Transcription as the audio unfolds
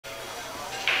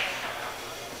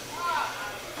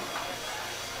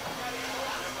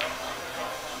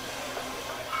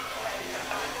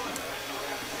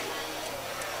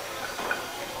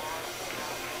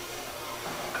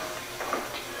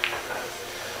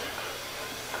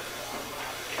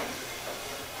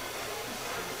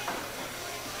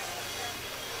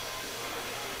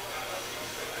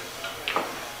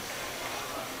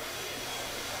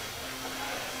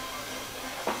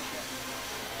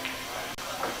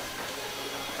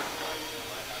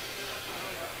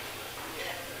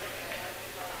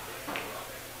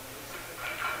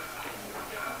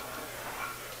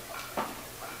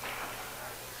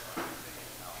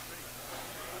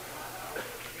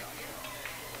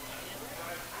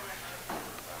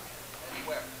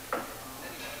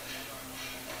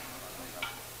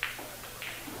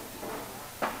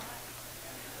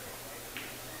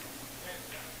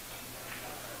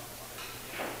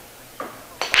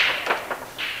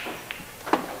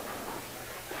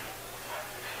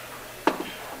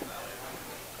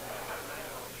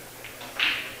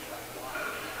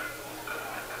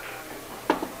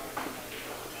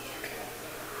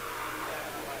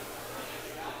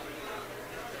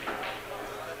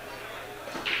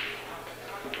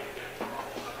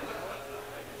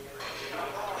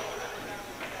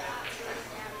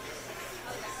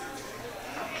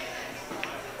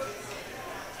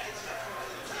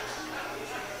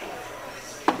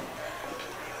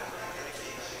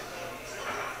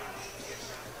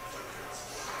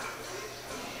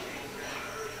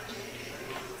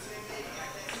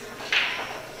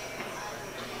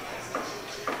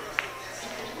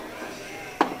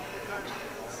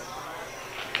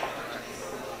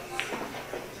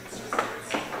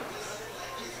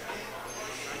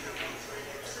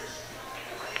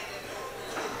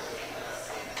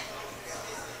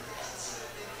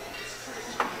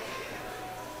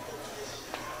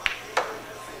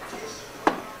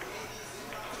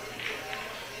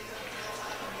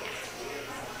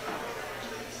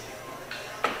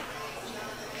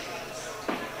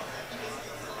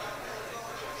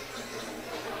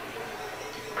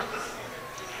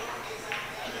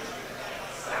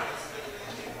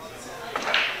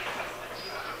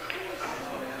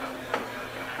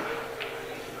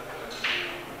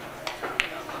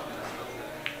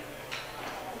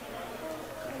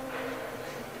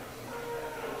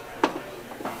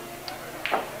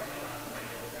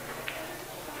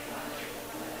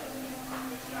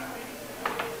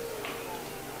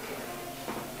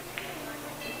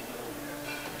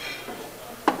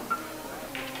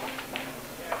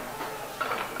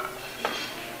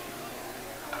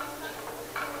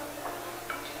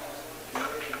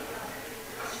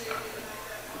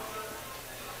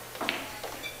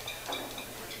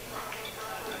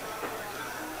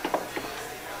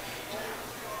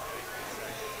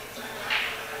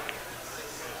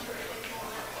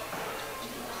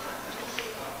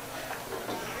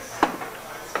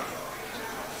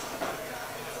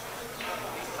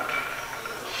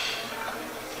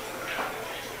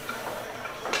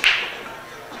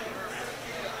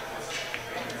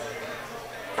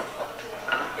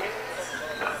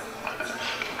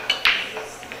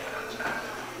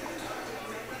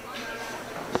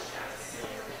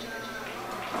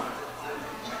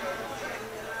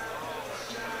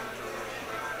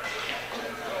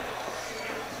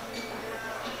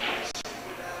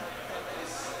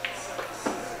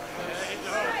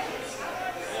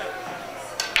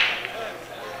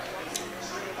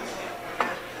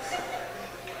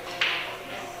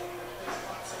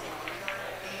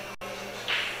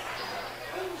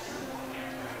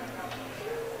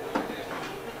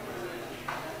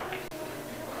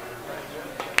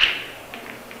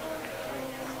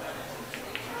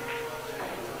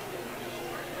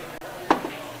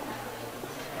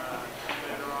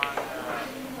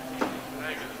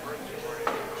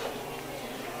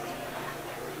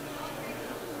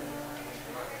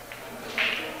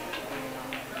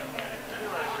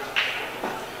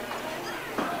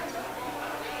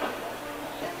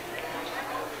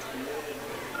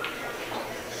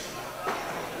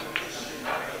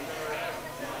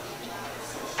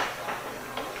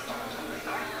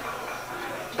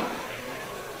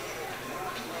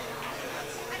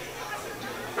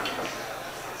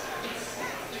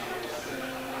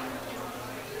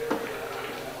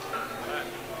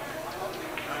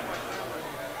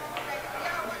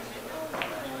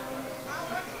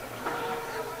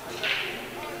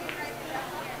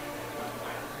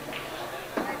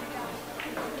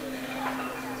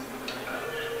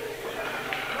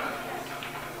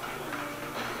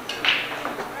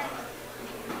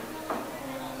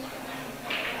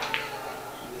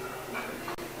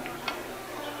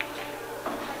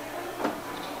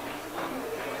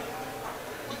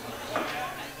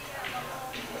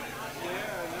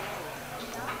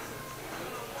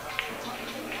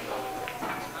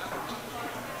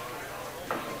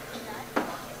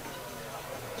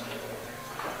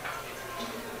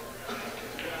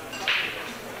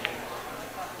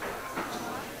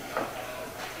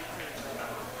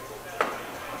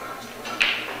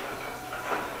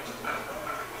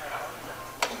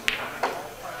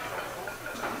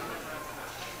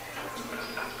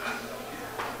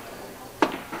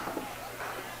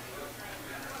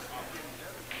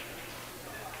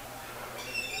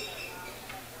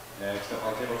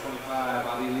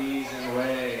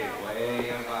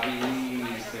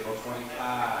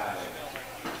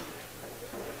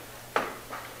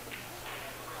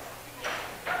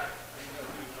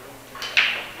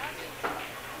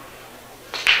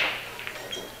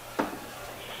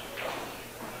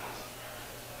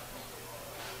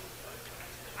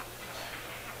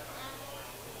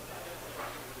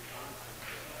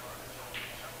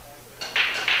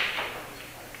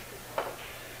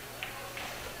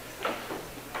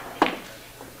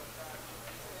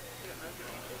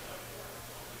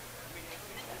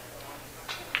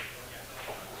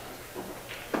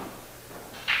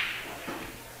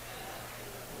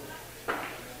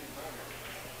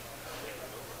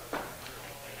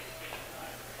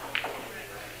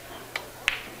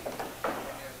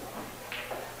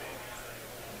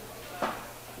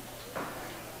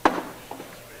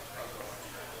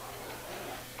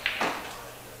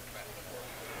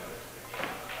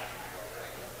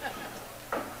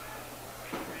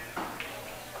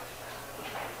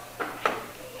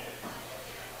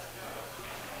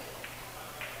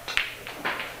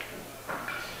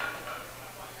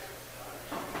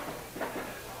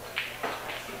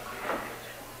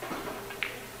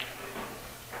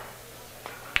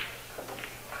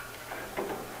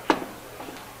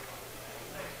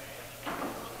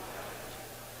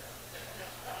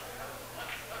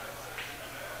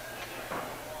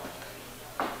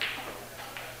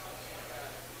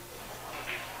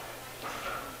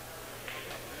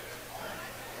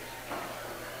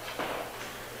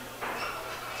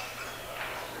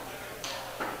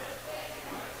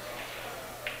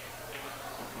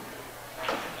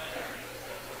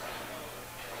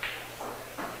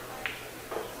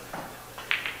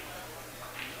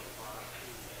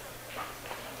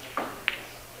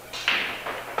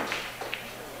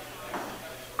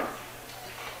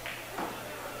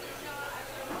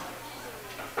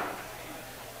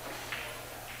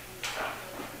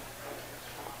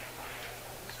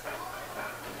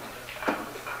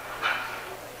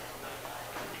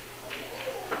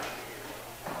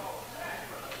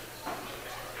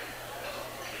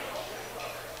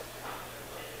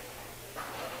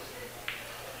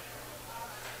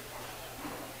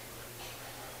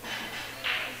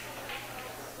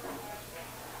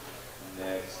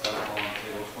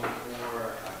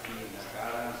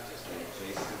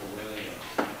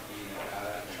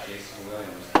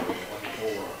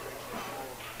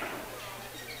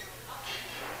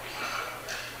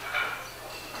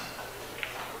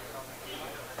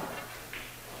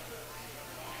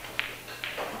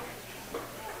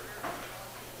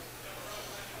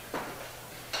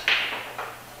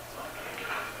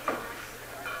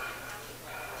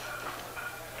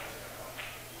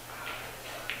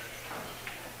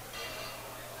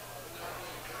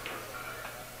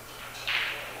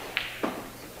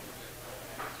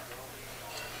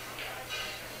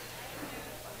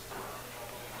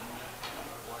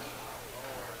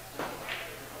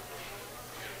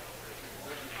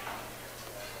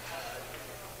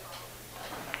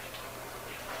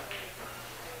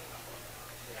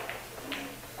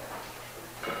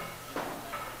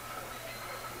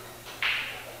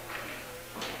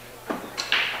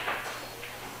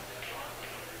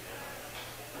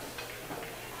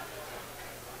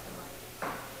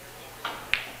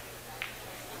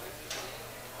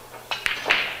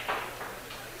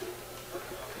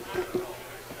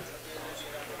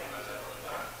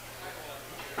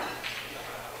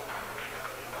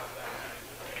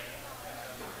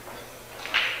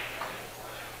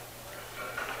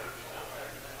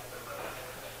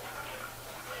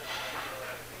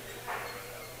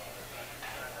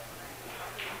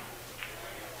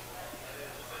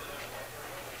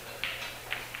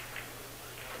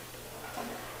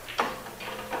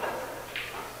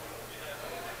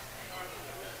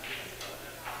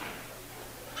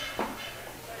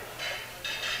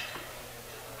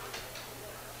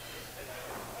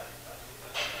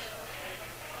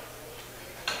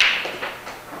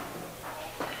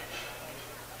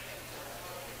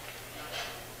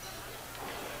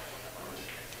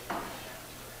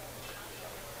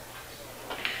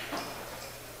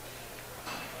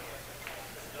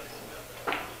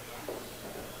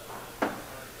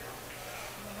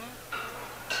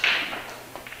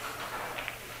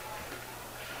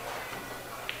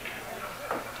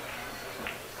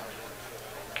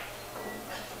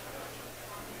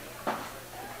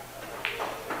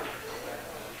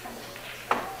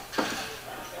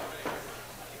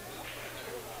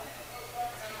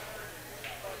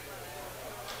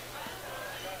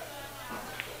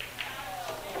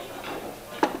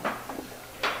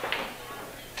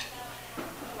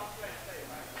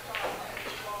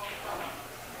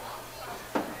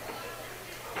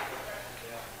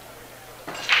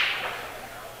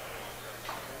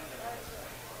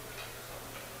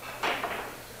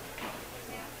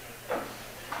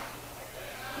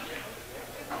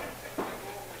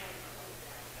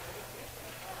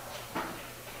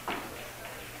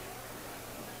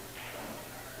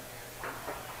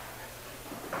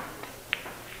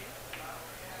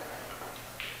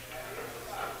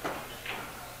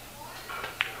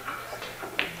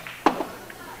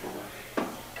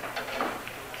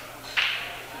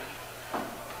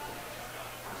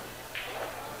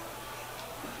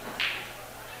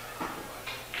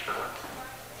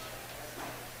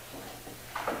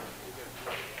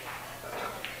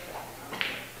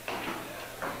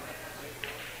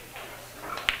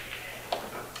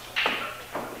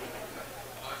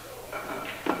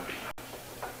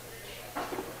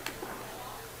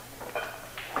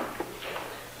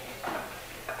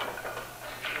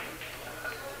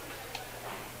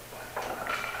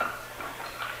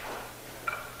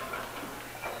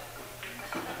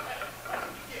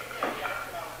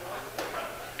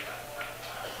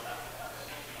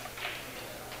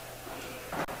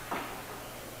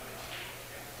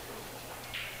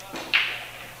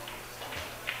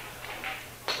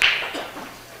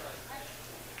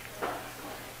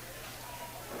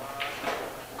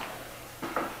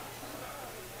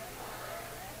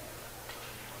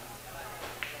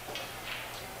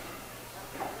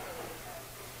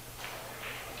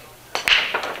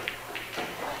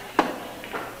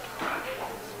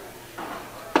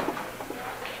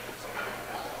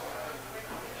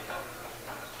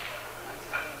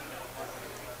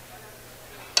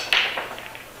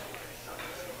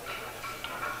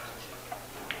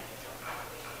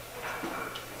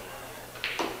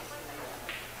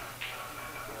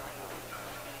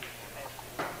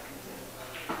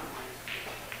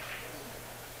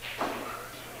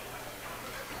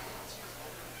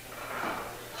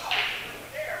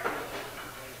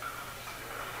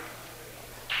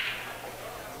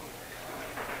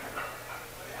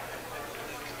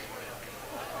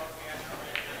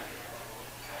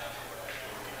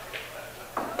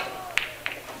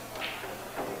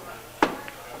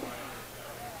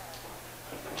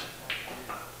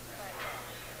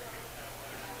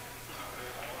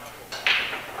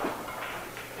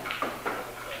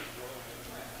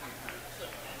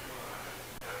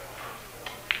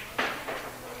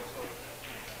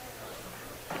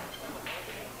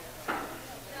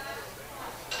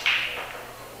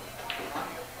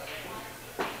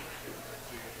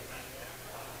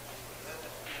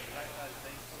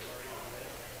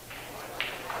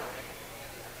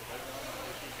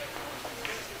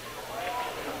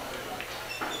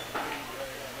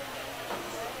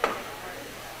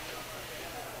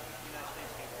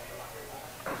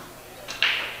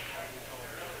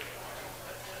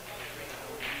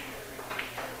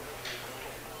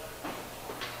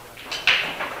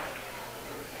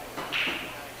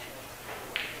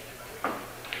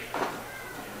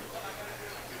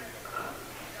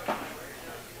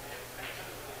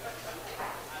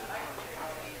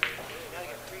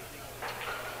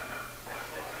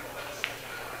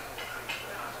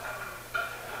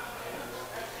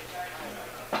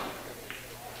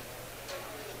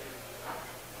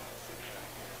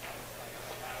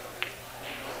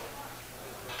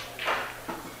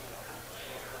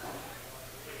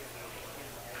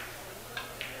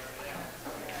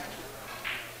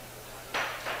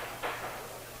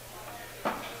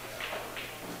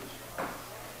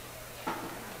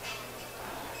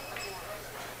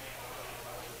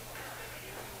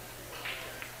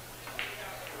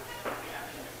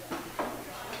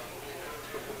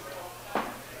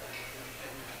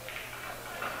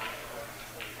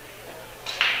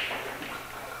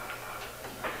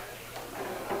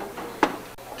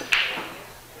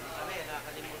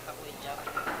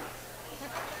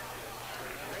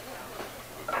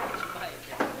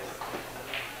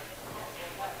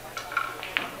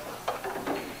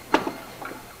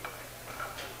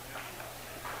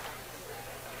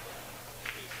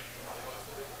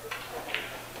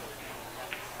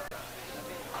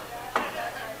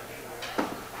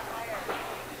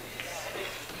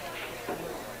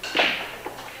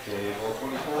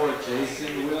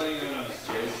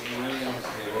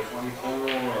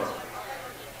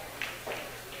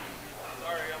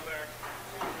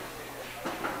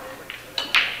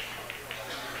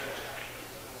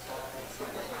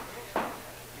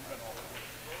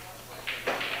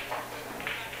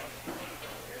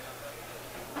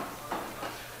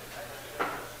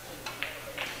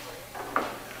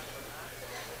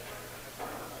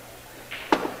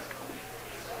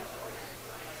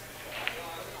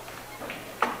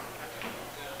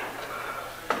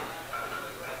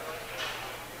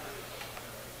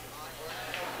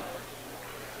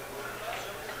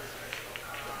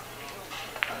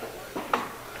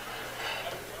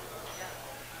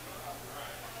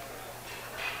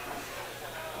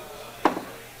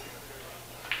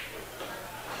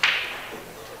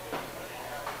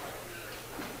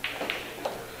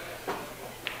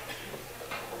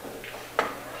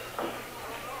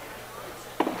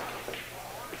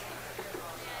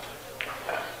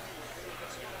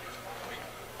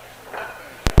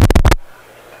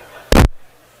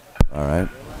All right,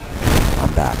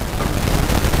 I'm back.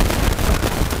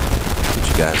 Did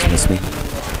you guys miss me?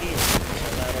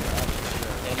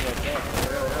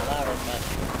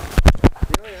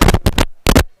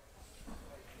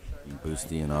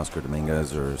 Boosty and Oscar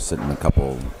Dominguez are sitting a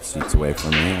couple seats away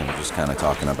from me, and we're just kind of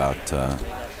talking about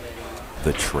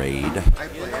the trade,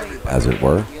 as it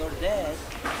were. Your dad,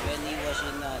 when he was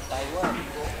in Taiwan,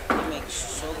 he makes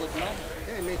so good money.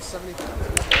 Yeah, he makes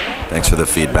 70,000. Thanks for the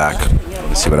feedback. Let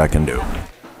me see what I can do.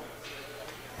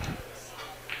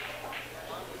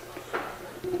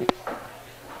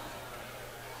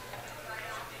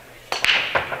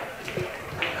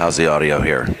 How's the audio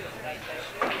here?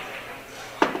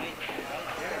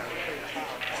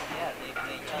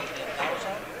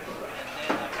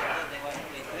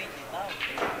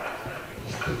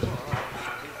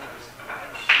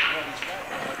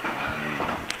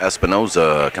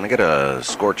 Espinoza, can I get a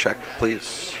score check,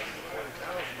 please?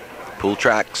 Pool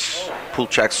tracks, score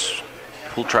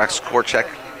check.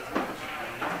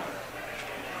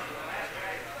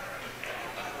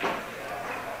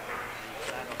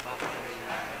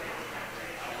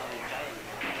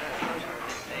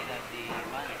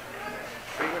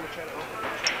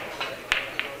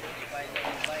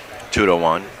 Two to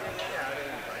 1.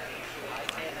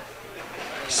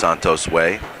 Santos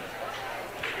way.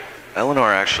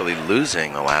 Eleanor actually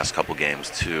losing the last couple games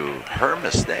to her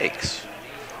mistakes.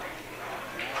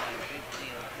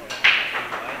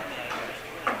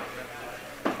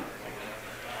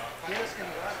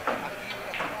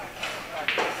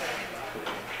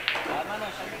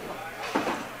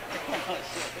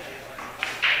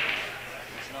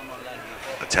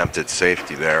 Attempted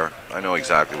safety there. I know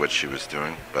exactly what she was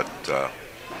doing, but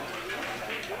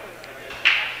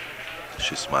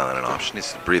she's smiling it off. She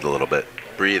needs to breathe a little bit.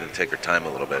 Breathe and take her time a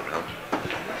little bit, huh?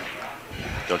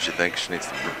 Don't you think she needs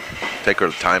to take her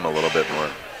time a little bit more?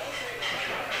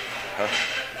 Huh?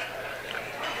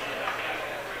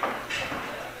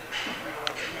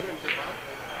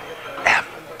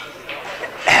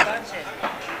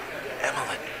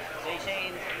 Emilyn. They say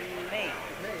in May.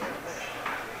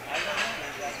 I don't know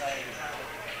because I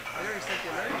already sent you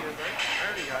an idea, right? I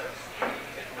already got it.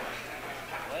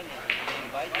 When they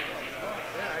invite you?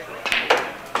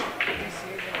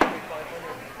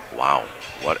 Wow,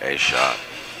 what a shot.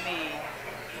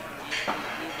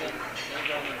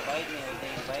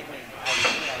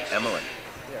 Emilyn,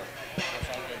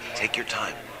 take your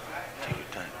time. Take your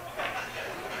time.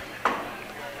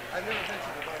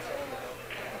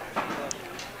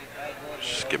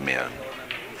 Just give me a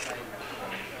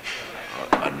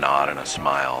nod and a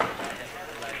smile.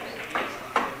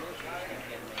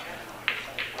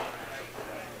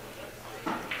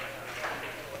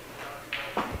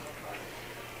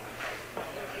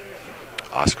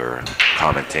 Oscar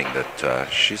commenting that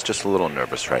she's just a little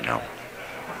nervous right now.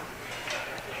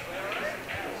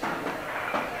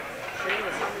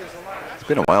 It's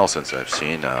been a while since I've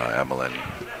seen Emilyn.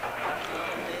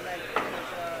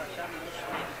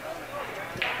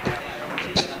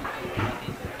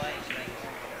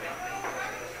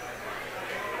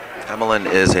 Emilyn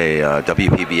is a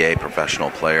WPBA professional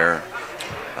player.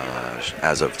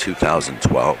 As of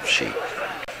 2012, she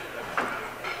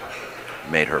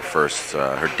made her first,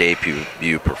 her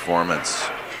debut performance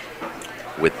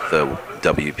with the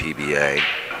WPBA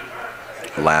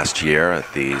last year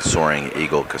at the Soaring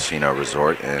Eagle Casino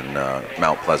Resort in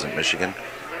Mount Pleasant, Michigan.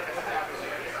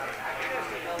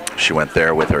 She went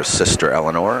there with her sister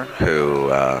Eleanor, who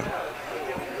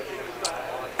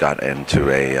got into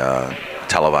a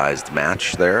televised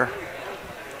match there.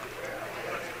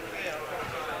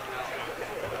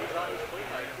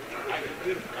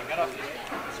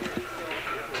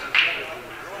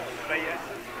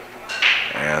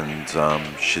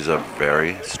 and she's a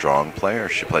very strong player.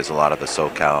 She plays a lot of the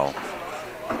SoCal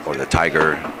or the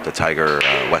Tiger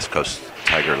West Coast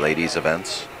Tiger Ladies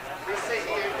events.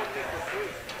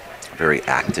 Very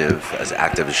active, as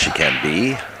active as she can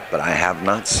be, but I have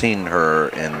not seen her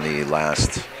in the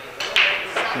last,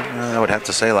 I would have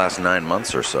to say, last 9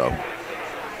 months or so.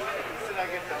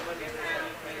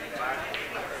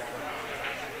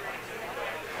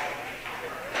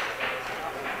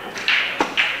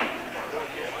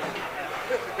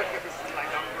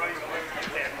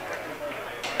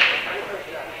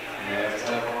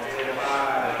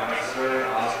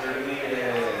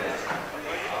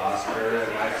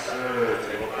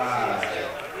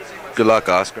 Good luck,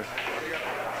 Oscar.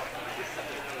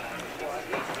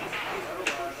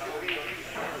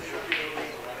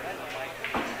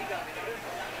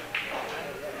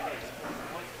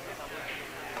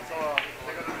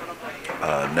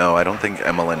 No, I don't think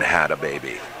Emilyn had a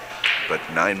baby, but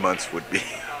 9 months would be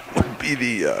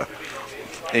the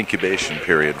incubation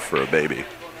period for a baby.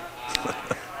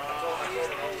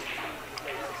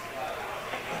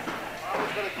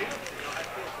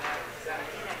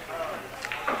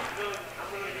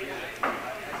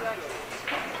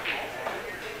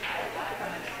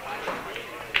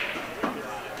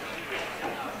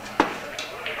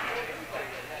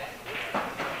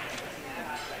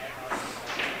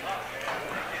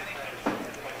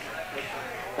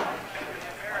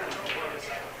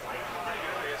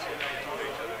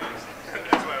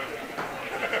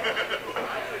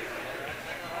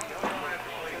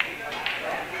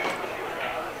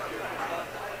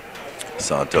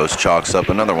 Santos chalks up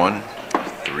another one,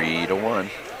 3-1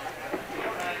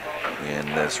 in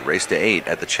this race to 8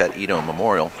 at the Chet Itow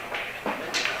Memorial.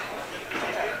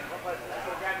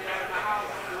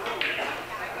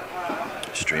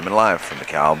 Streaming live from the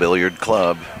Cal Billiard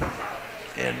Club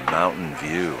in Mountain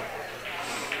View,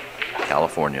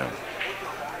 California.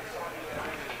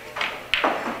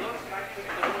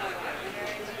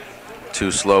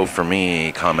 Too slow for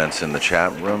me, comments in the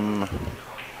chat room.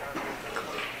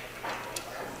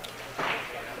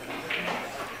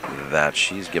 That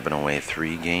she's given away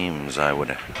 3 games, I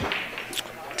would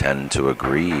tend to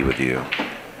agree with you.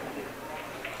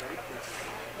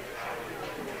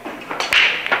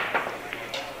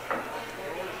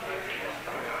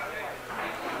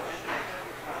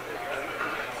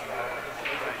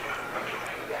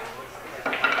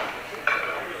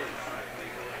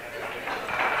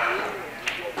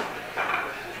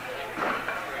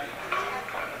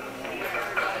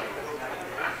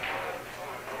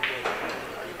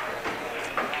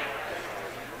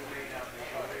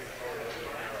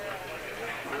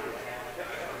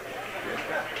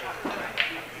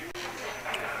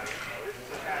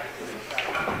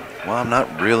 Well, I'm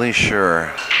not really sure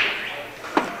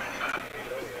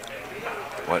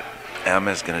what M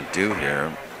is going to do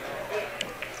here.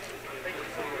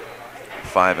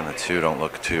 5 and the 2 don't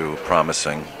look too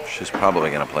promising. She's probably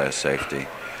going to play a safety.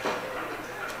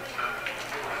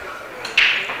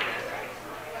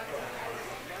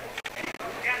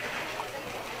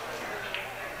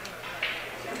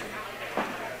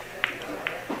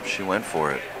 She went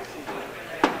for it.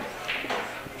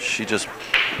 She just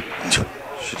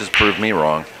proved me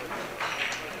wrong.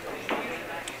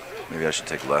 Maybe I should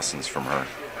take lessons from her.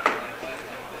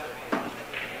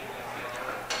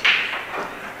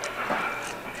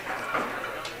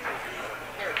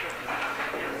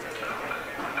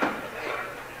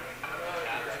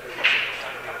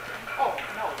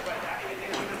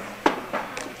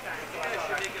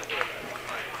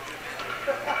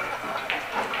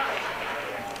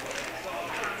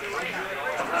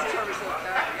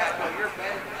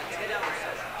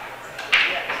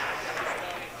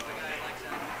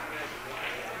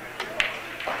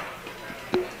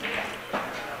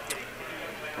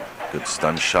 Good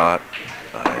stun shot.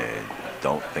 I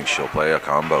don't think she'll play a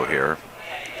combo here.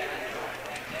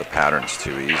 The pattern's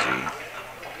too easy.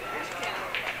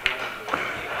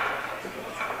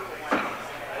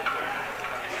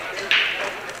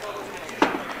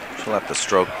 She'll have to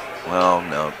stroke. Well,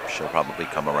 no, she'll probably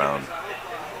come around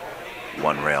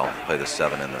one rail, play the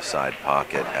 7 in the side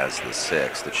pocket as the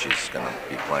 6 that she's going to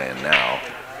be playing now.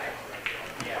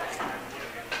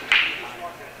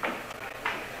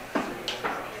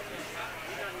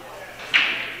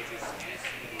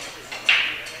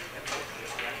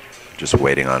 Just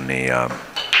waiting on the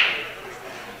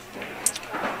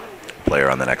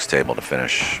player on the next table to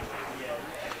finish.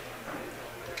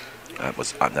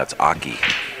 That's Aki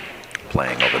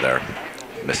playing over there,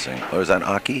 missing. Oh, is that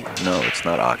Aki? No, it's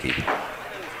not Aki.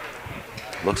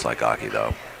 Looks like Aki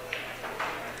though.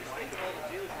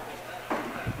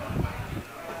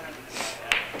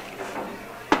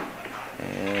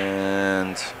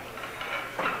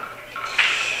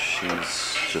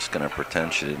 can't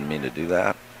pretend she didn't mean to do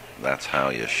that. That's how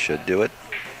you should do it.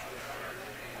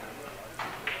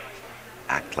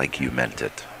 Act like you meant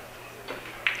it.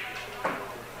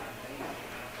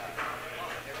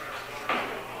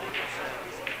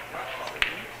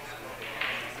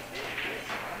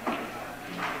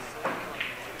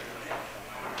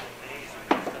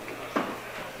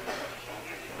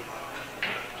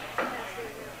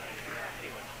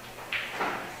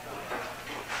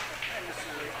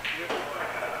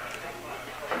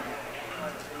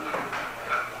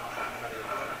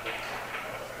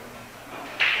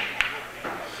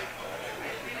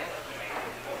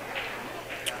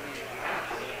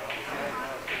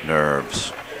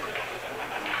 Nerves.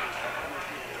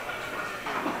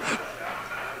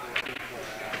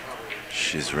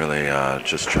 She's really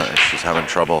just trying. She's having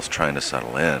trouble trying to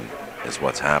settle in, is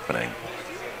what's happening.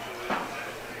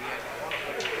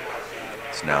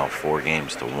 It's now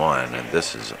 4-1, and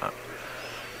this is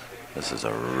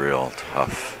a real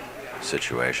tough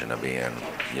situation to be in.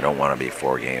 You don't want to be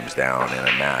 4 games down in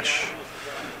a match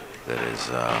that is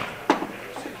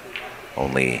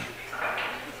only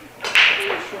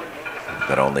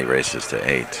races to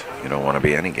 8. You don't want to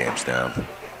be any games down,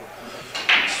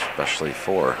 especially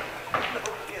 4.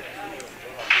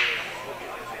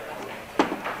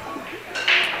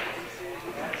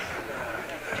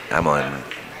 Emilyn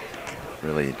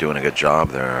really doing a good job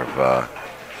there of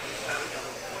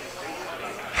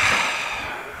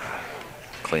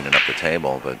cleaning up the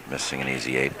table, but missing an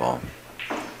easy 8-ball.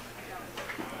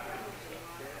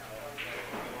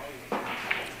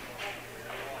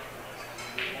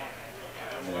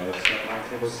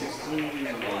 Table 16,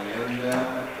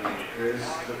 Melinda and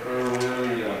Christopher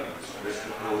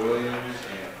Williams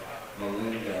and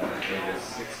Melinda, table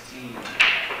 16.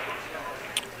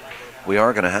 We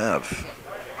are going to have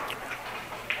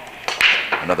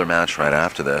another match right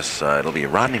after this. It'll be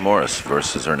Rodney Morris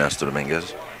versus Ernesto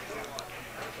Dominguez.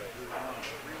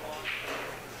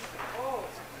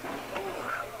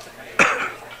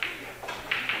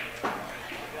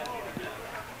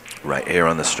 Right here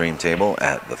on the stream table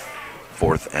at the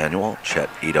 4th annual Chet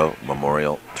Itow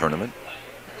Memorial Tournament.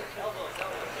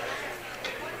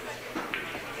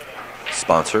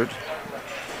 Sponsored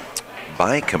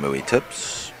by Kamui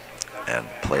Tips and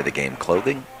Play the Game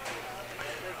Clothing,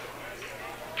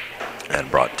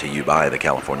 and brought to you by the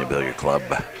California Billiard Club.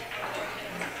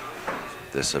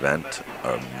 This event,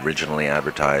 originally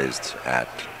advertised at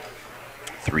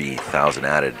 $3,000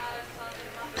 added,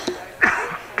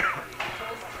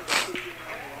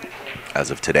 as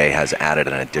of today has added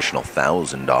an additional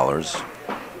 $1,000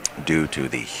 due to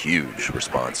the huge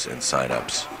response in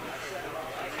signups.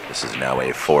 This is now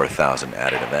a 4,000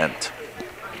 added event.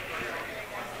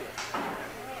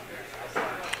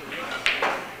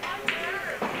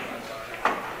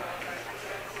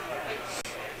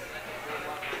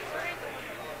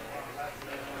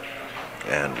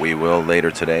 And we will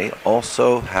later today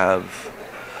also have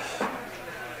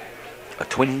a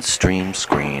twin stream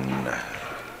screen.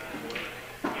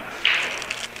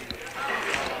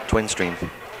 Twin stream.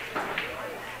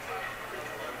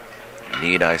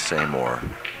 Need I say more?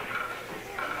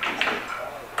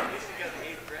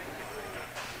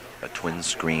 A twin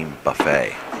screen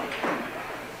buffet.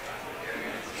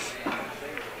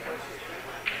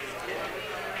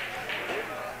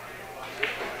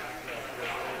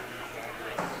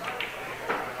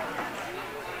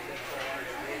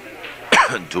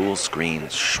 Dual screen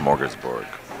smorgasbord.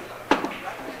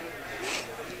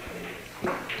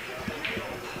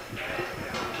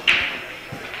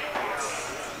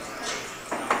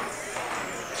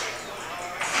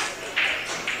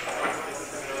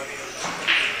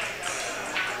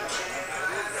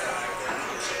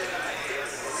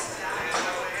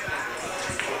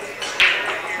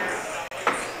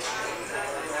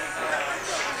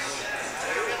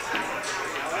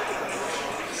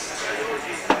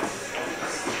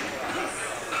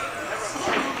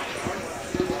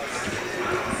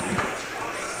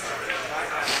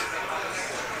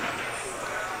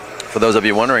 For those of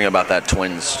you wondering about that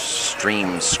twin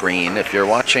stream screen, if you're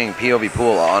watching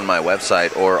POVPOOL on my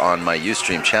website or on my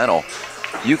Ustream channel,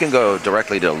 you can go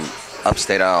directly to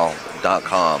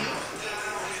upstateowl.com,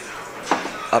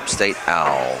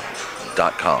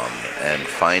 upstateowl.com, and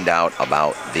find out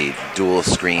about the dual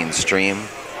screen stream,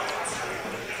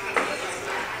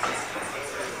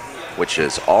 which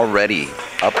is already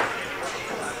up.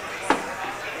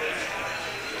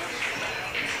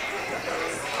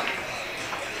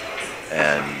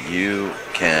 And you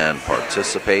can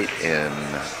participate in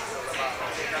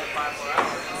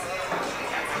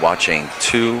watching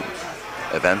 2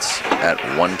 events at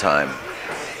one time.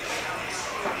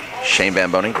 Shane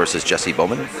Van Boening versus Jesse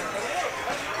Bowman.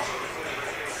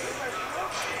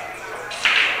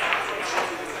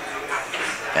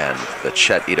 And the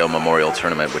Chet Itow Memorial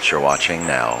Tournament, which you're watching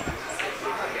now.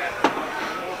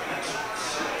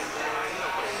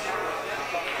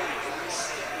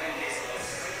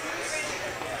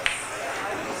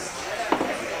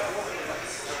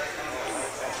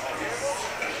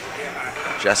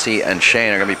 Jesse and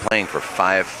Shane are going to be playing for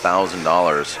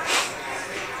 $5,000.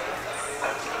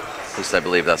 At least I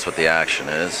believe that's what the action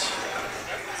is.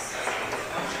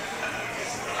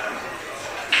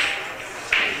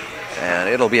 And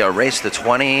it'll be a race to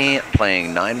 20,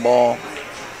 playing 9-ball.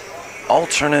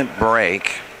 Alternate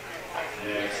break.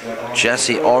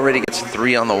 Jesse already gets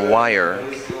 3 on the wire.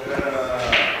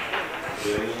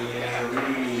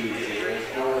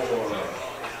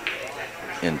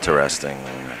 Interesting.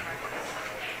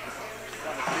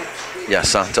 Yeah,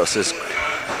 Santos is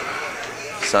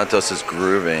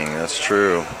grooving. That's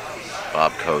true.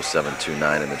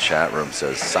 BobCo729 in the chat room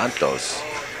says Santos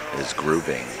is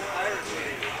grooving.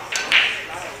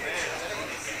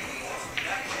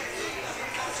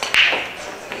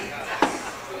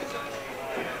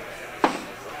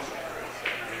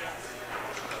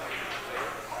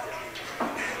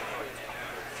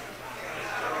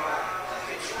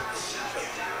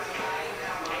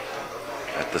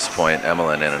 At this point,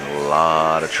 Emilyn in a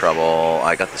lot of trouble.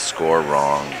 I got the score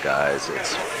wrong, guys.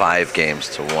 It's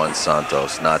 5-1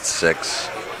 Santos, not 6.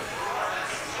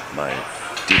 My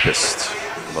deepest,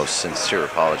 most sincere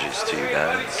apologies to you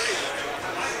guys.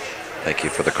 Thank you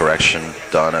for the correction,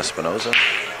 Don Espinoza.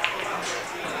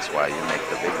 That's why you make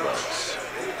the big bucks.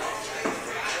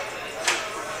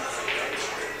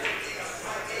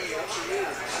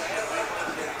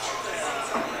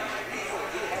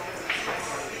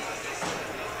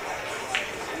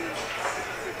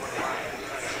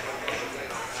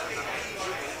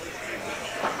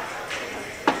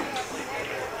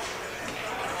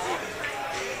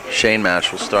 Shane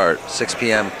match will start 6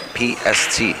 p.m.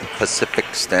 PST, Pacific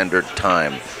Standard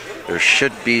Time. There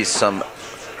should be some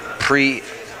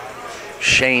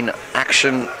pre-Shane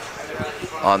action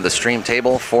on the stream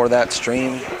table for that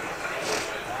stream.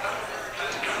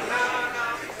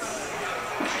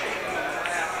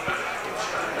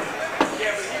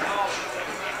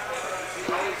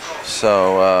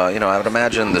 So, you know, I would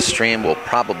imagine the stream will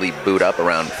probably boot up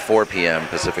around 4 p.m.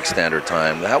 Pacific Standard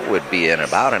Time. That would be in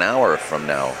about an hour from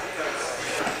now.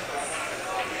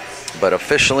 But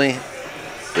officially,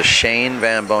 the Shane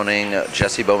Van Boening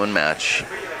Jesse Bowman match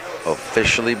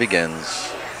officially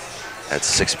begins at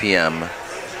 6 p.m.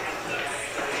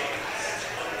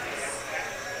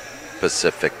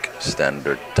 Pacific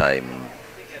Standard Time.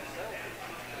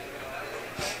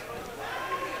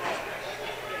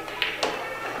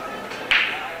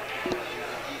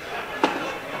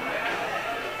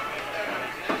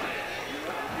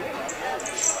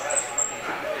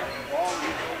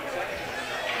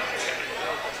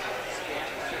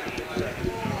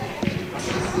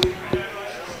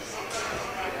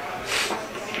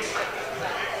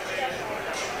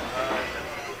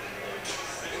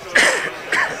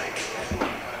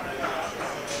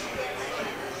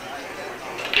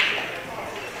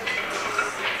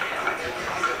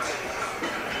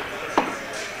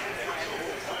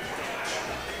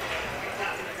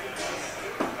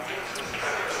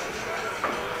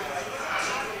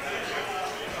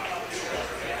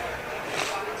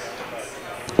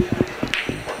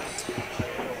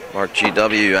 Mark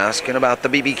GW asking about the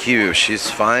BBQ. She's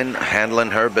fine,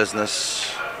 handling her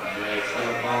business.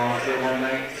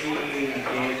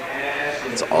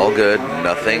 It's all good,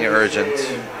 nothing urgent.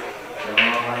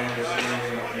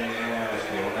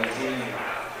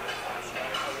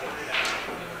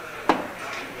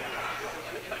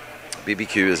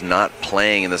 BBQ is not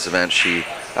playing in this event. She,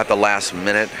 at the last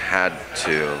minute, had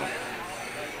to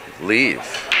leave.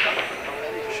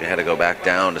 She had to go back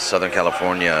down to Southern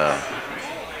California.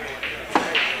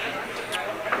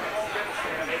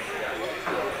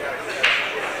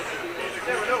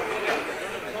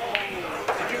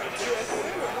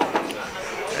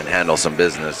 Handle some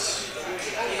business.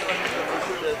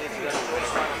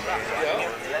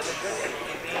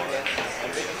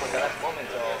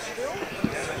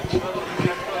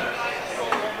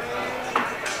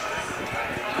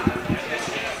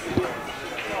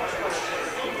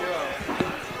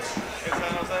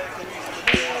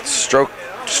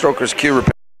 Stroker's Q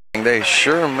repairing. They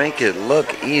sure make it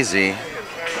look easy.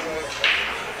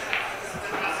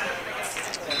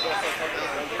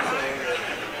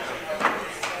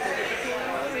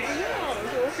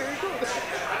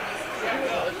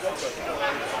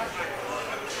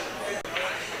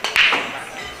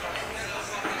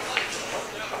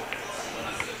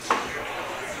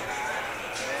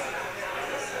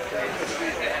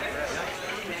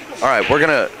 All right, we're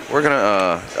gonna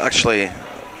actually,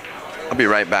 I'll be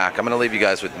right back. I'm gonna leave you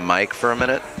guys with Mike for a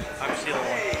minute. I'm stealing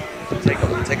one. Take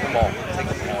them all. Take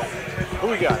them all. Who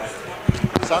we got?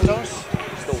 Santos?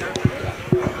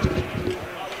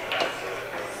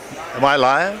 Am I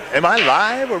live? Am I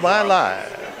live or am I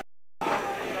live?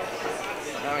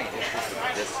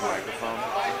 This microphone.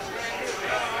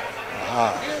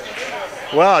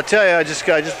 Well, I'll tell you, I just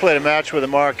played a match with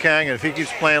Amar Kang, and if he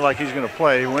keeps playing like he's going to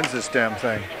play, he wins this damn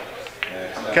thing.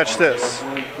 Catch this.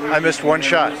 I missed one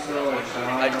shot.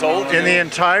 I told you. In the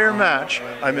entire match,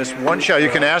 I missed one shot. You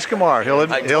can ask Amar. He'll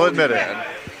admit it.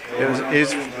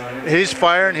 He's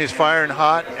firing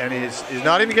hot, and he's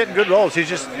not even getting good rolls. He's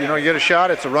just, you get a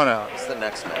shot, it's a run out. It's the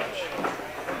next match.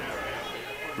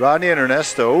 Rodney and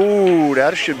Ernesto. Ooh,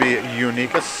 that should be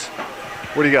uniquus.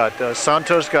 What do you got?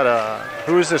 Santos got a.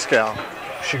 Who is this gal?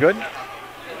 She good?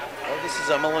 Oh, this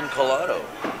is Emilyn Callado.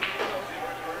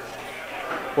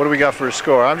 What do we got for a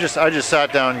score? I just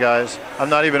sat down, guys. I'm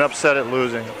not even upset at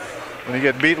losing. When you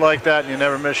get beat like that and you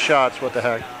never miss shots, what the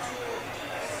heck? I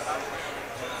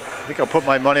think I'll put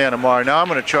my money on Amar. Now I'm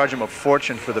going to charge him a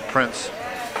fortune for the prints.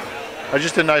 I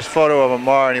just did a nice photo of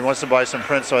Amar, and he wants to buy some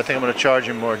prints, so I think I'm going to charge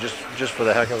him more just for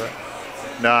the heck of it.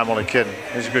 No, I'm only kidding.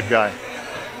 He's a good guy.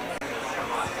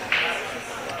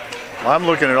 I'm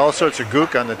looking at all sorts of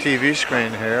gook on the TV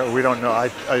screen here. We don't know. I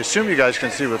assume you guys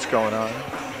can see what's going on.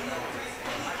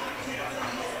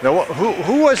 Now,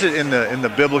 who was it in the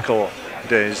biblical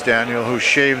days, Daniel, who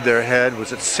shaved their head?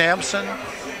 Was it Samson?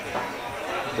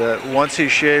 That once he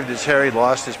shaved his hair, he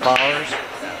lost his powers?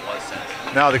 That was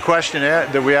Samson. Now, the question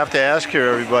that we have to ask here,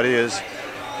 everybody, is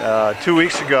 2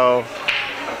 weeks ago,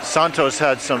 Santos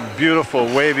had some beautiful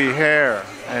wavy hair,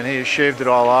 and he shaved it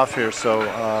all off here, so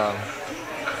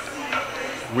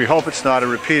we hope it's not a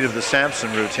repeat of the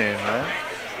Samson routine, right?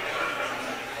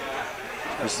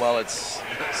 Well, it's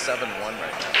 7-1 right now.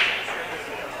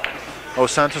 Oh,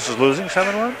 Santos is losing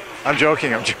 7-1? I'm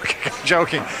joking.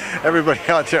 Everybody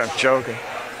out there, I'm joking.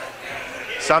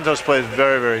 Santos plays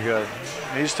very, very good.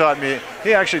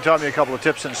 He actually taught me a couple of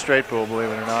tips in straight pool, believe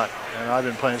it or not. And I've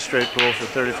been playing straight pool for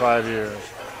 35 years.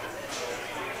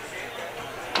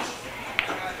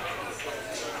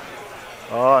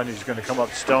 Oh, and he's going to come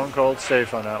up stone cold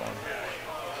safe on that one.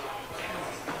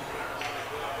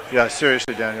 Yeah,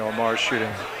 seriously, Daniel, Amar's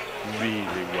shooting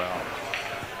really well.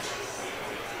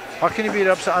 How can you beat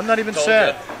up? I'm not even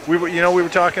sad. We were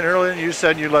talking earlier, and you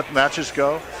said you let matches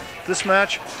go. This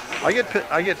match, I get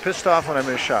pissed off when I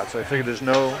miss shots. I figure there's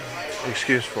no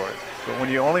excuse for it. But when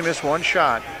you only miss one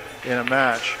shot in a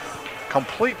match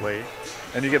completely,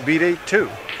 and you get beat 8-2.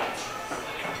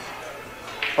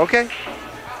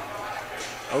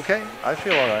 Okay, I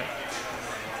feel all right.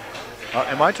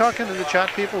 Am I talking to the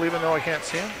chat people even though I can't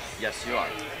see them? Yes, you are.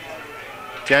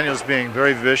 Daniel's being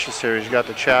very vicious here. He's got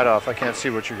the chat off. I can't see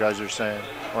what you guys are saying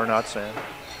or not saying.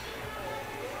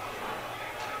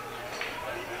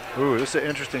 Ooh, this is an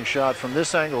interesting shot. From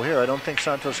this angle here, I don't think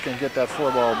Santos can get that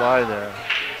 4-ball by there.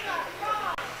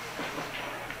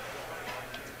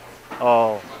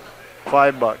 Oh,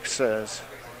 $5 says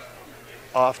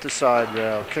off the side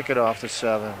rail, kick it off the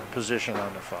 7, position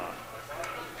on the 5.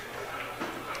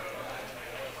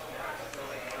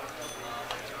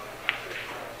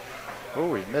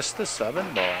 Oh, he missed the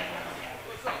 7-ball.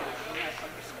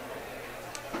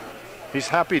 He's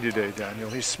happy today, Daniel.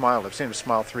 He's smiled. I've seen him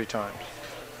smile 3 times.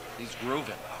 He's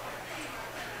grooving.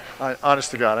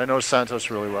 Honest to God, I know Santos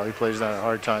really well. He plays down at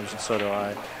hard times, and so do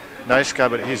I. Nice guy,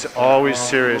 but he's always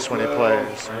serious when he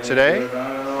plays. And today,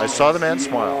 I saw the man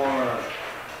smile.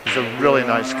 He's a really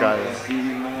nice guy.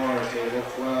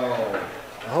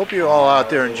 I hope you all out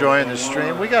there enjoying the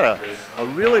stream. We got a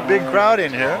really big crowd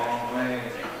in here.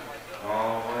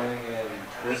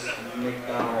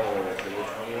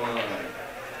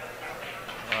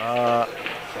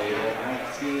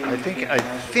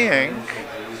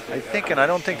 I think, and I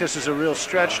don't think this is a real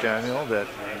stretch, Daniel, that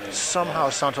somehow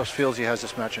Santos feels he has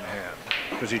this match in hand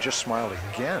because he just smiled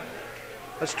again.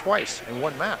 That's twice in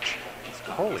one match.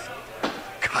 Holy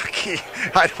cocky.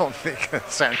 I don't think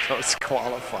Santos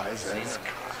qualifies as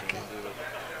cocky.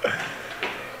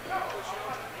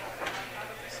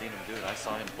 Seen him do it. I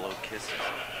saw him blow kisses.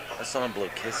 I saw him blow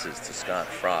kisses to Scott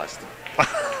Frost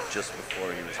just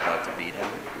before he was about to beat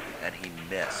him, and he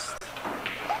missed.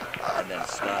 And then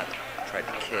Scott tried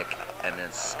to kick, and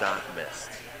then Scott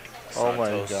missed. Oh my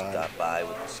Santos God. got by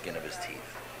with the skin of his teeth.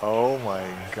 Oh my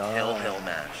God. Hill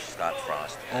match, Scott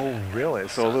Frost. Oh really?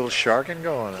 So a little sharking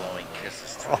going on. Blowing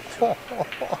kisses to him.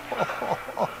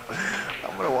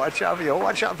 I'm gonna watch out for you.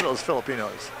 Watch out for those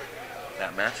Filipinos.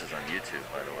 That match is on YouTube,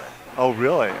 by the way. Oh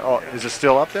really? Oh, is it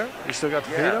still up there? You still got the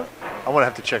feed up? I'm gonna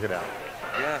have to check it out.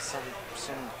 Yeah, this,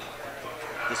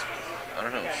 I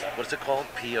don't know, what's it called?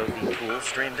 POVPOOL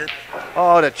streamed it.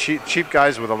 Oh, the cheap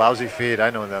guys with a lousy feed. I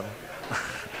know them.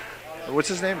 What's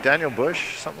his name? Daniel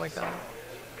Busch, something like that.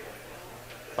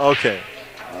 Okay.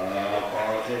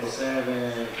 Ball table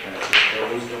 7.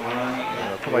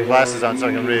 Put my glasses on so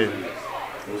I can read.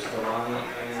 Bustamante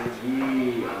and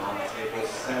Yee on table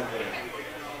 7.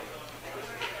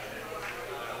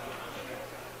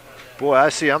 Boy, I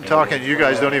see. I'm talking. You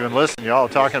guys don't even listen. Y'all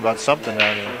talking about something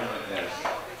down here.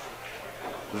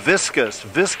 Viscous.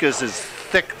 Viscous is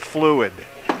thick fluid.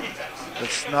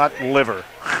 It's not liver.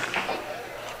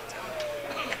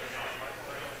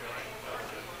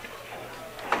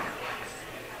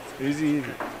 Easy.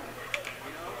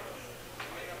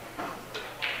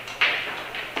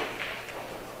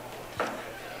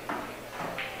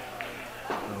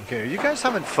 Okay, are you guys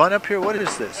having fun up here? What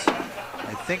is this?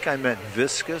 I think I meant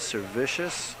viscous or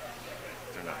vicious.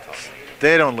 They're not talking.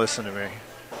 They don't listen to me.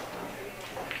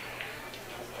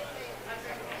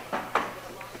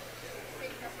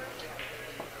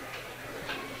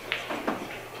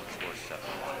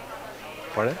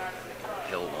 Pardon?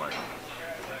 Hill 1.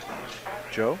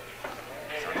 Joe?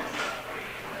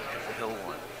 Hill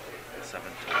 1.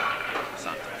 7-1.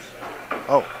 Santos.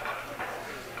 Oh.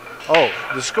 Oh,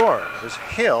 the score is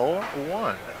Hill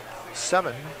 1.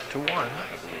 7-1.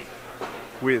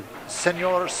 With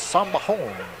Senor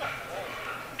Sambajon.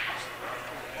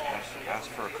 Ask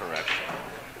for a correction.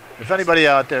 If anybody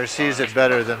out there sees it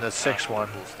better than the 6-1,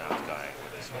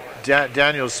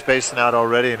 Daniel's spacing out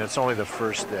already, and it's only the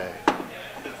first day.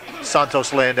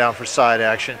 Santos laying down for side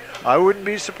action. I wouldn't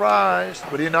be surprised,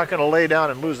 but he's not going to lay down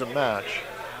and lose the match.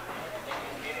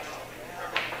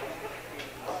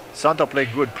 Santos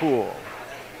played good pool.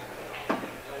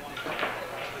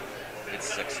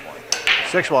 It's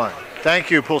 6-1. 6-1.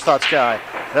 Thank you, Pool Stats guy.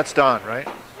 That's Don, right?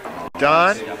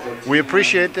 Don, we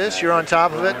appreciate this. You're on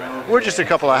top of it. We're just a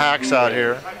couple of hacks out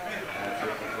here.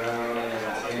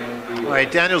 All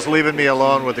right, Daniel's leaving me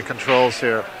alone with the controls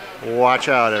here. Watch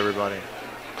out, everybody.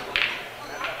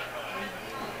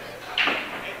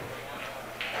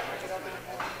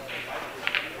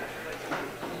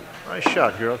 Nice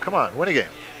shot, girl. Come on, win a game.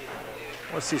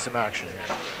 Let's see some action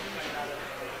here.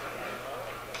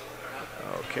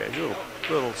 Okay,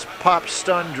 little pop,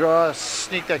 stun, draw,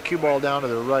 sneak that cue ball down to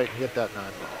the right and get that 9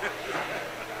 ball.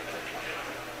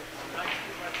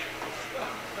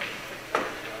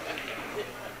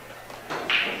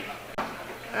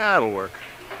 That'll work.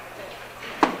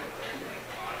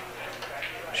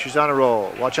 She's on a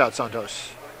roll. Watch out,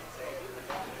 Santos.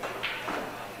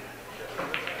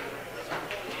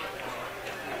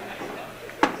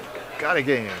 Got a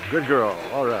game. Good girl.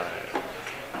 All right.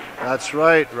 That's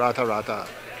right, Rata Rata.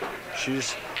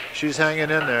 She's hanging in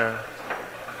there.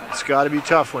 It's got to be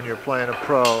tough when you're playing a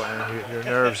pro and your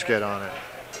nerves get on it.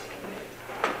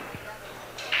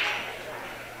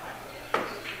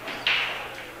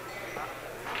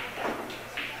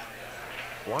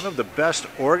 One of the best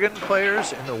organ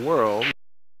players in the world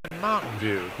in Mountain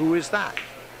View. Who is that?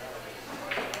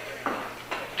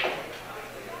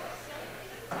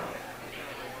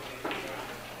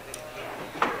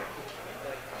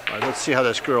 All right, let's see how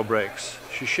this girl breaks.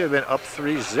 She should have been up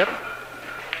 3-zip.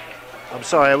 I'm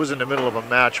sorry, I was in the middle of a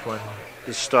match when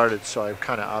this started, so I'm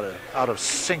kind of out of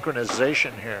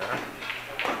synchronization here.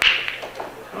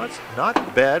 Well, it's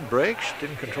not bad break. She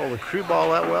didn't control the cue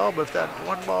ball that well, but if that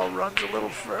one ball runs a little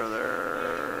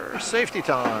further, safety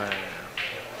time.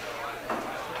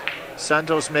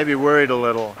 Santos may be worried a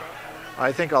little.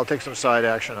 I think I'll take some side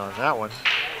action on that one.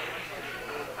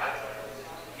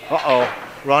 Uh-oh.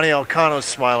 Ronnie Alcano's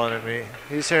smiling at me.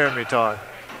 He's hearing me talk.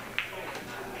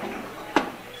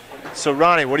 So,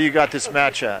 Ronnie, what do you got this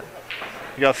match at?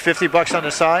 You got 50 bucks on the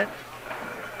side?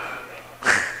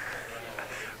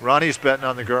 Ronnie's betting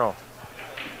on the girl.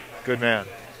 Good man.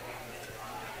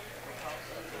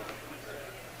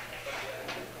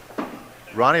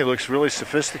 Ronnie looks really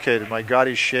sophisticated. My God,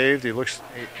 he's shaved.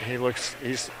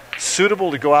 He's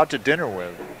suitable to go out to dinner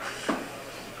with.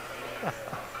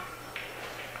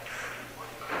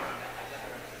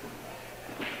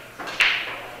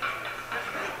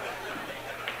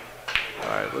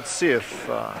 All right, let's see if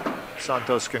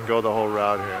Santos can go the whole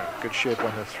route here. Good shape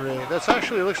on the 3. That's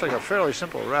actually looks like a fairly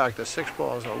simple rack. The 6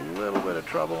 ball is a little bit of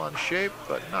trouble on shape,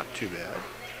 but not too bad.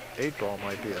 8 ball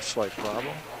might be a slight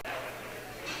problem.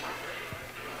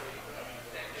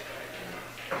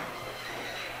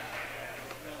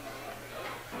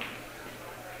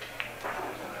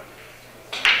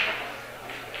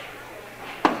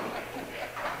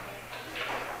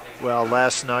 Well,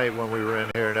 last night when we were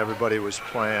in here and everybody was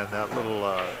playing, that little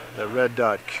the red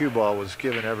dot cue ball was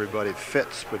giving everybody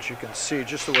fits. But you can see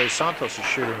just the way Santos is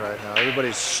shooting right now.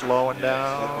 Everybody's slowing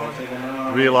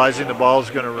down, realizing the ball's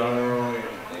going to run.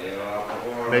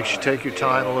 Makes you take your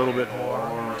time a little bit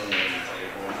more.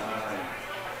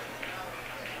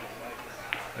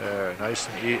 There, nice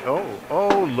and easy.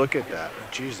 Oh, look at that.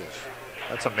 Jesus.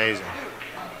 That's amazing.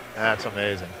 That's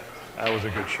amazing. That was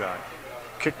a good shot.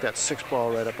 Kicked that 6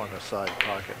 ball right up on the side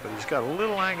pocket, but he's got a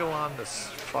little angle on this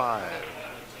 5.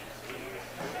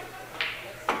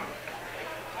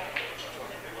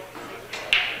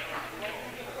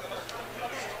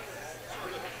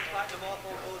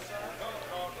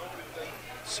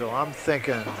 So I'm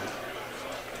thinking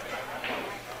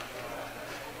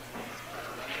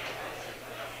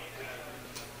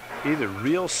either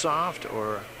real soft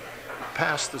or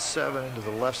past the 7 into the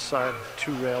left side,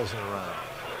 2 rails and around.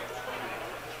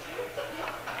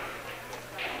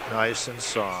 Nice and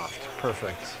soft.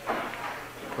 Perfect.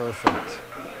 Perfect.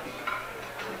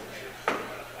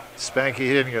 Spanky,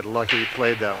 he didn't get lucky. He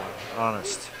played that one.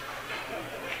 Honest.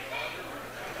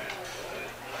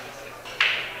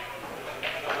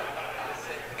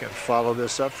 You can follow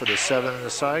this up for the 7 on the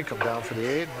side, come down for the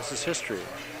 8, and this is history.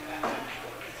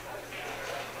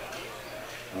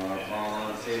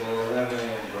 On table 11,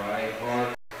 Brian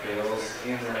Park, Bill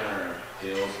Skinner.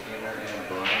 Bill Skinner and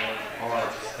Brian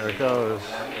Park. There it goes.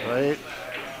 Right.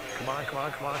 Come on, come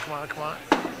on, come on, come on, come on.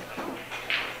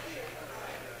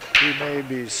 He may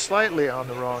be slightly on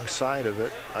the wrong side of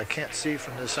it. I can't see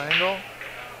from this angle.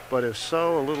 But if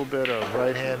so, a little bit of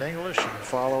right-hand English and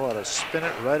follow how to spin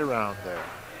it right around there.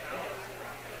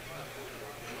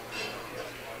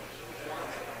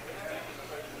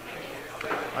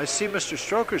 I see Mr.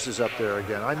 Strokers is up there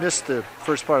again. I missed the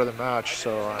first part of the match,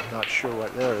 so I'm not sure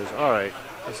what there is. All right,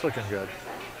 it's looking good.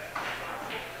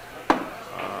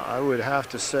 I would have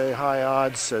to say high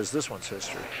odds says this one's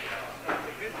history.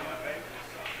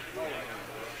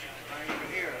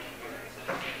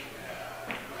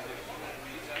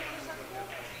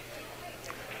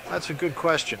 That's a good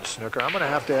question, Snooker. I'm going to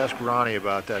have to ask Ronnie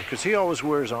about that because he always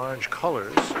wears orange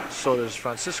colors. So does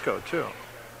Francisco, too.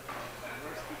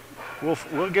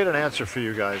 We'll get an answer for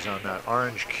you guys on that.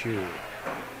 Orange cue.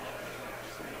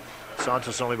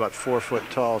 Santos only about 4 foot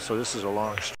tall, so this is a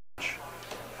long stretch.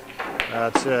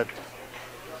 That's it.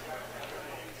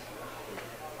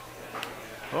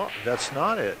 Oh, that's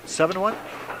not it. 7-1?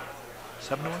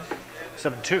 7-1?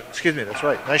 7-2. Excuse me, that's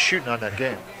right. Nice shooting on that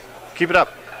game. Keep it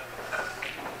up.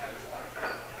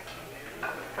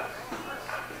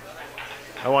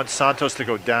 I want Santos to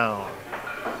go down.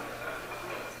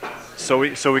 So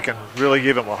we can really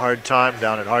give him a hard time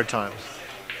down at hard times.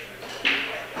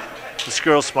 This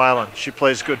girl's smiling. She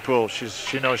plays good pool.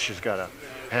 She knows she's got a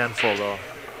handful though.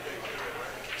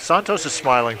 Santos is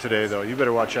smiling today though. You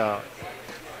better watch out.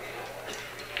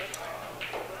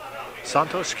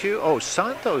 Santos cue? Oh,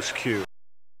 Santos cue.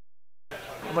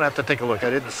 I'm gonna have to take a look. I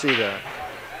didn't see that.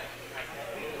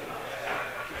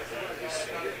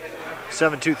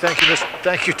 7-2.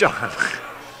 Thank you, Don.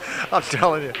 I'm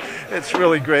telling you, it's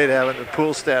really great having the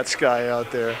pool stats guy out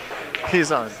there.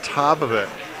 He's on top of it.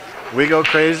 We go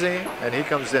crazy, and he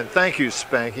comes in. Thank you,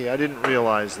 Spanky. I didn't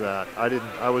realize that.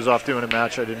 I was off doing a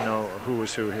match. I didn't know who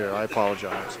was who here. I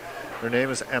apologize. Her name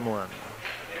is Emilyn.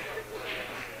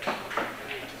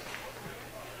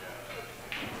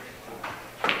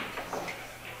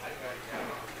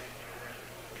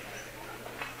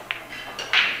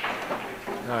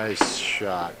 Nice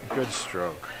shot. Good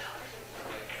stroke.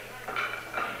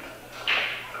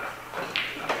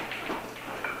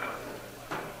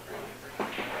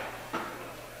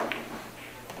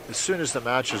 As soon as the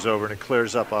match is over and it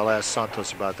clears up, I'll ask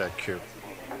Santos about that cue.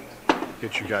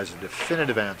 Get you guys a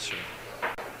definitive answer.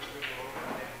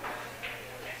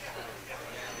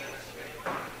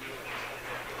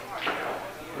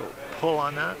 Pull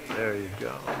on that. There you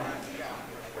go.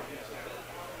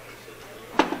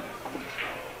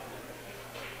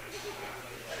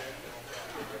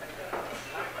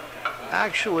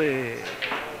 Actually,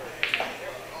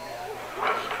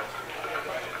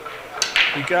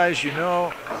 you guys, you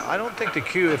know, I don't think the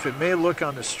cue, if it may look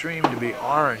on the stream to be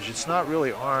orange, it's not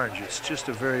really orange. It's just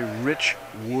a very rich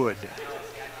wood.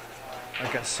 I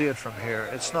can see it from here.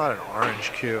 It's not an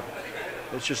orange cue.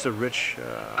 It's just a rich,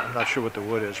 I'm not sure what the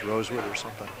wood is, rosewood or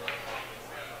something.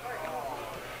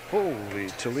 Holy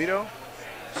Toledo.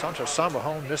 Santos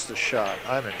Sambajon missed the shot.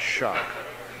 I'm in shock.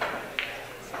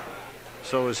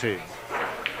 So is he.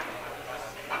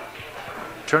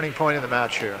 Turning point in the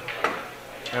match here.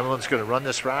 Emilyn's going to run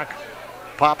this rack,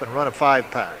 pop and run a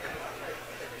 5-pack.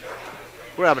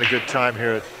 We're having a good time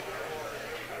here at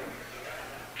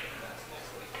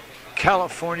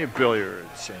California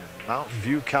Billiards in Mountain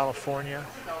View, California.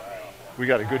 We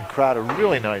got a good crowd of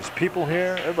really nice people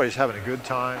here. Everybody's having a good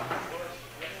time.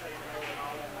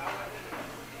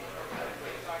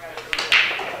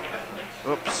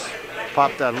 Oops,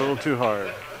 popped that a little too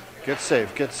hard. Get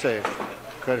safe, get safe.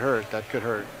 Could hurt, that could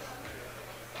hurt.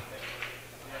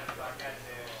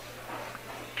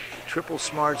 Triple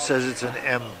Smart says it's an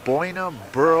Amboina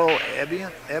Burl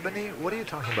Ebony. What are you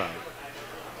talking about?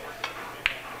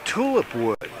 Tulip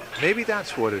wood. Maybe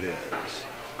that's what it is.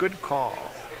 Good call.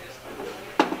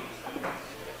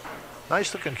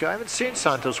 Nice looking cue. I haven't seen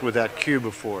Santos with that cue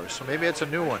before, so maybe it's a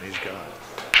new one he's got.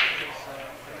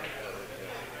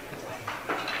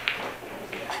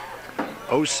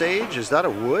 Osage, is that a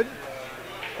wood?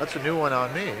 That's a new one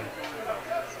on me.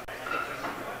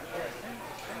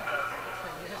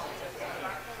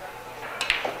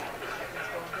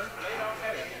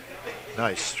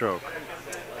 Nice stroke.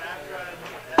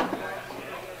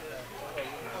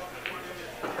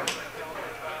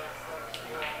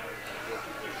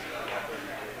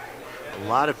 A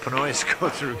lot of Pinoys go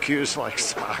through cues like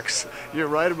socks. You're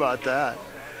right about that.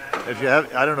 If you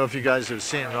have, I don't know if you guys have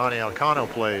seen Ronnie Alcano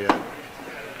play yet,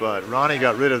 but Ronnie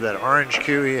got rid of that orange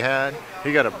cue he had.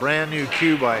 He got a brand new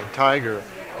cue by Tiger.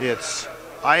 It's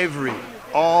ivory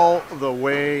all the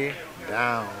way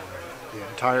down the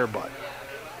entire butt.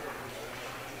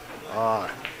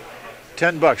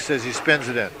 $10 says he spins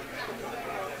it in.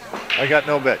 I got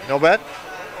no bet. No bet?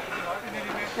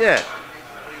 Yeah.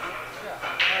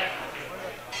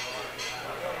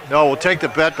 No, we'll take the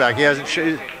bet back. He hasn't.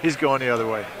 He's going the other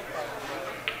way.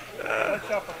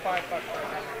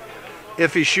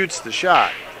 If he shoots the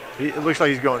shot, it looks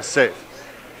like he's going safe.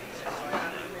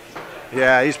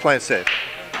 Yeah, he's playing safe.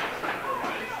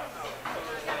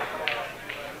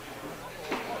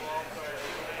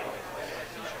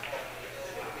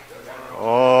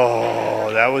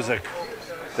 Oh, that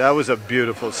was a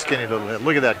beautiful skinny little hit.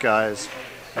 Look at that, guys.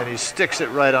 And he sticks it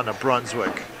right on the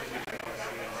Brunswick.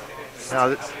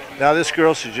 Now this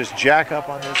girl should just jack up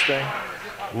on this thing.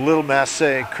 Little masse,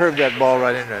 curve that ball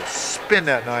right in there, spin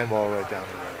that 9-ball right down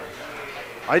the river.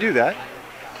 I do that,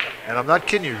 and I'm not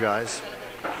kidding you guys.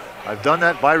 I've done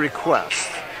that by request.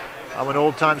 I'm an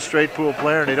old-time straight pool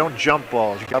player, and they don't jump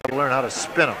balls. You got to learn how to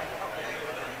spin them.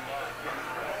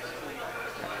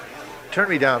 Turn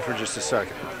me down for just a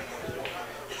second.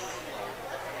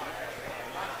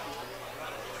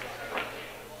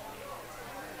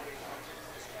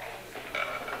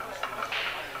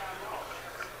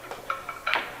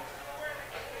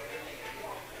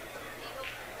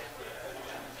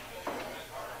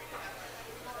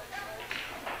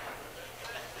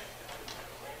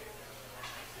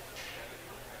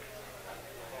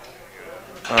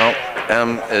 Well,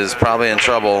 M is probably in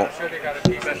trouble.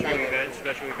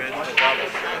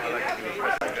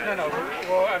 No,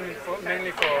 well, I mean,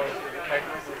 mainly for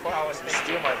our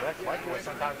state.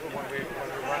 Sometimes when we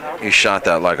run out. He shot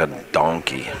that like a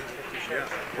donkey,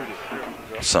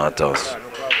 Santos.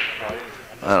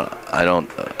 I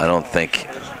don't think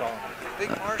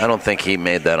he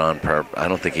made that on purpose. I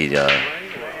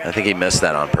think he missed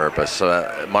that on purpose.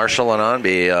 So Marshall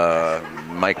Ananbi,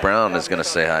 Mike Brown is going to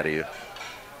say hi to you.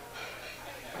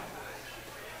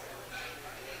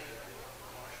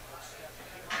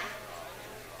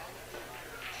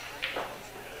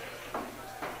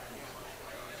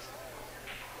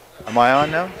 Am I on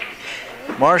now?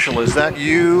 Marshall, is that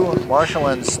you? Marshall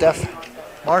and Steph?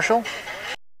 Marshall?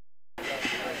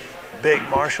 Big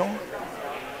Marshall?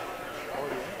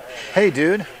 Hey,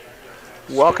 dude.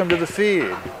 Welcome to the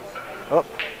feed. Oh.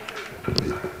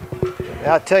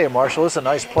 Yeah, I tell you, Marshall, it's a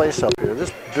nice place up here.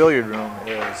 This billiard room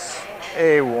is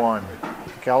A1.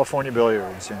 California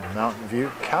Billiards in Mountain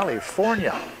View,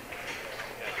 California.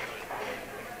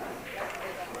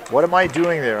 What am I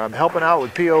doing there? I'm helping out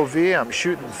with POV. I'm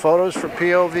shooting photos for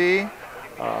POV.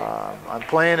 I'm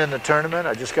playing in the tournament.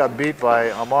 I just got beat by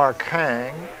Amar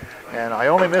Kang, and I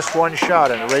only missed one shot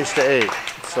in a race to 8.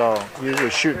 So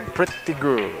usually shooting pretty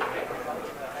good.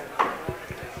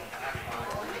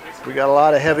 We got a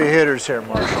lot of heavy hitters here,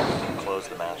 Marshall. Close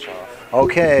the match off.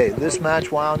 Okay, this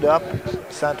match wound up.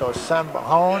 Santos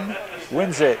Sambajon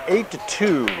wins it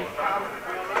 8-2.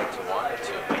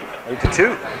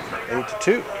 8-2.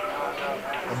 8-2.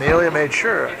 Amelia made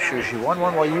sure she won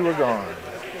one while you were gone.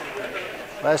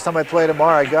 Last time I played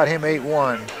Amar, I got him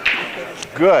 8-1.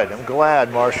 Good. I'm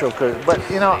glad, Marshall. But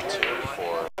you know,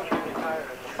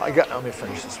 let me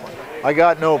finish this one. I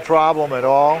got no problem at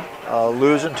all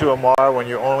losing to Amar when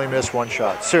you only miss one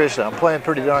shot. Seriously, I'm playing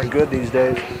pretty darn good these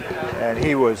days, and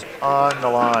he was on the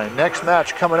line. Next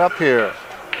match coming up here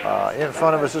in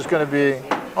front of us is going to be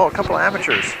a couple of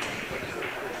amateurs.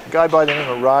 guy by the name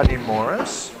of Rodney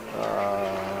Morris.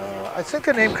 I think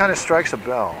the name kind of strikes a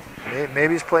bell.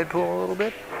 Maybe he's played pool a little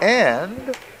bit.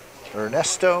 And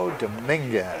Ernesto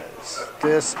Dominguez.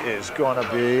 This is going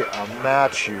to be a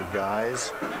match, you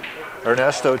guys.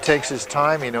 Ernesto takes his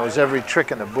time. He knows every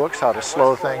trick in the books, how to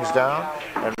slow things down.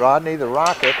 And Rodney, the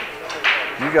Rocket,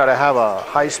 you got to have a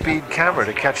high-speed camera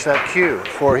to catch that cue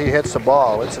before he hits the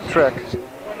ball. It's a trick.